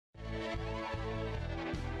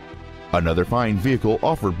Another fine vehicle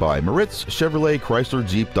offered by Moritz Chevrolet Chrysler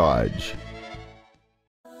Jeep Dodge.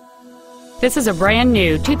 This is a brand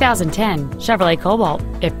new 2010 Chevrolet Cobalt.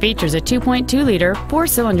 It features a 2.2-liter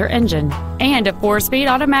four-cylinder engine and a 4-speed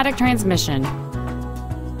automatic transmission.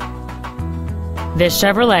 This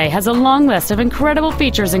Chevrolet has a long list of incredible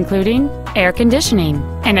features including air conditioning,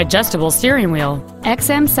 an adjustable steering wheel,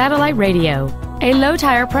 XM satellite radio, a low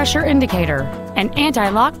tire pressure indicator, an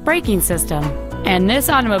anti-lock braking system, and this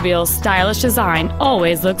automobile's stylish design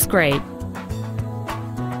always looks great.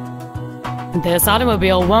 This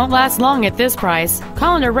automobile won't last long at this price.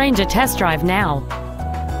 Call and arrange a test drive now.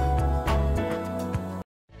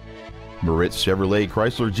 Moritz Chevrolet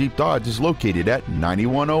Chrysler Jeep Dodge is located at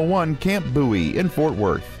 9101 Camp Bowie in Fort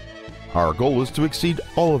Worth. Our goal is to exceed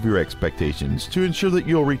all of your expectations to ensure that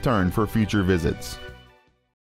you'll return for future visits.